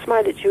and people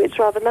smile at you, it's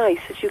rather nice,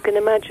 as you can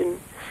imagine.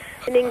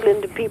 In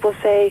England, people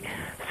say,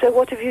 so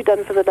what have you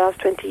done for the last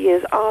 20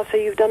 years? So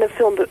you've done a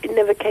film, but it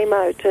never came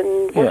out.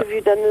 And what have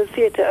you done in the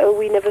theatre? Oh,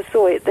 we never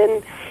saw it.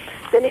 Then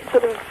it's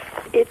sort of,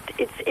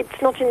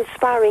 it's not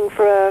inspiring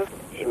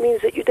it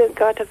means that you don't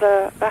go out of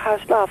the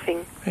house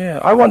laughing. Yeah,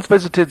 I once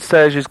visited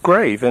Serge's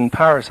grave in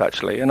Paris,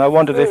 actually, and I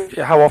wondered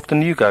how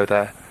often you go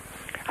there.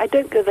 I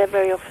don't go there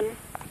very often.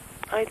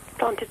 I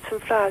planted some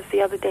flowers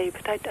the other day,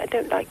 but I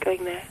don't like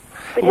going there.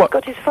 But he's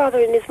got his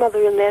father and his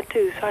mother in there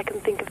too, so I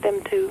can think of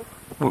them too.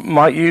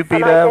 Might you be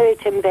and there? I buried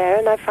him there,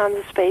 and I found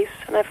the space,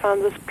 and I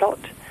found this plot,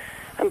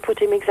 and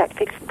put him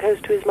exactly close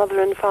to his mother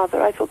and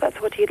father. I thought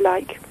that's what he'd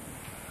like.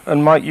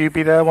 And might you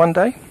be there one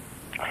day?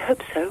 I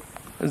hope so.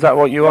 Is that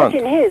what you want?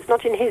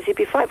 Not in his. He'd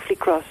be frightfully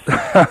cross.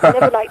 I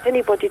never liked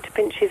anybody to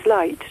pinch his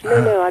light.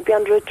 No, I'd be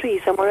under a tree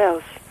somewhere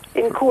else.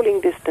 in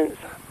calling distance.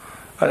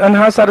 And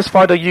how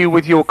satisfied are you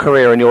with your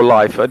career and your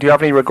life? Do you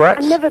have any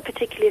regrets? I'm never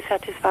particularly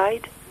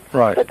satisfied.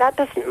 Right. But that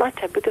doesn't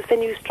matter, because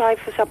then you strive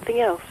for something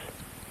else.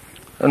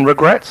 And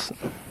regrets?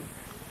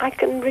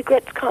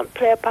 Regrets can't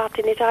play a part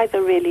in it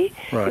either, really.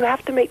 Right. You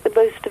have to make the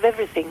most of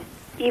everything.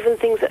 Even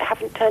things that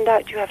haven't turned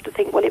out, you have to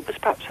think, well, it was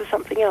perhaps for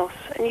something else.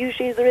 And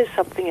usually there is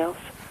something else.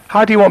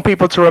 How do you want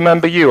people to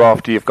remember you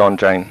after you've gone,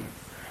 Jane?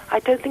 I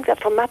don't think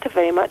that'll matter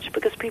very much,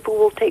 because people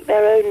will take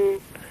their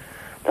own...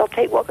 They'll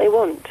take what they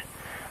want.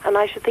 And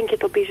I should think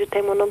it'll be je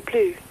t'aime non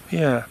plus.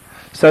 Yeah.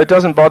 So it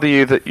doesn't bother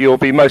you that you'll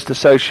be most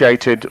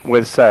associated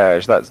with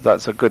Serge.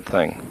 That's a good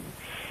thing.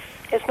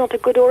 It's not a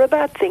good or a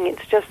bad thing.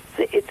 It's just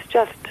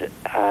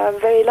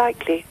very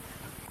likely.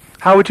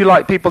 How would you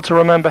like people to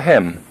remember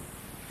him?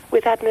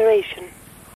 With admiration.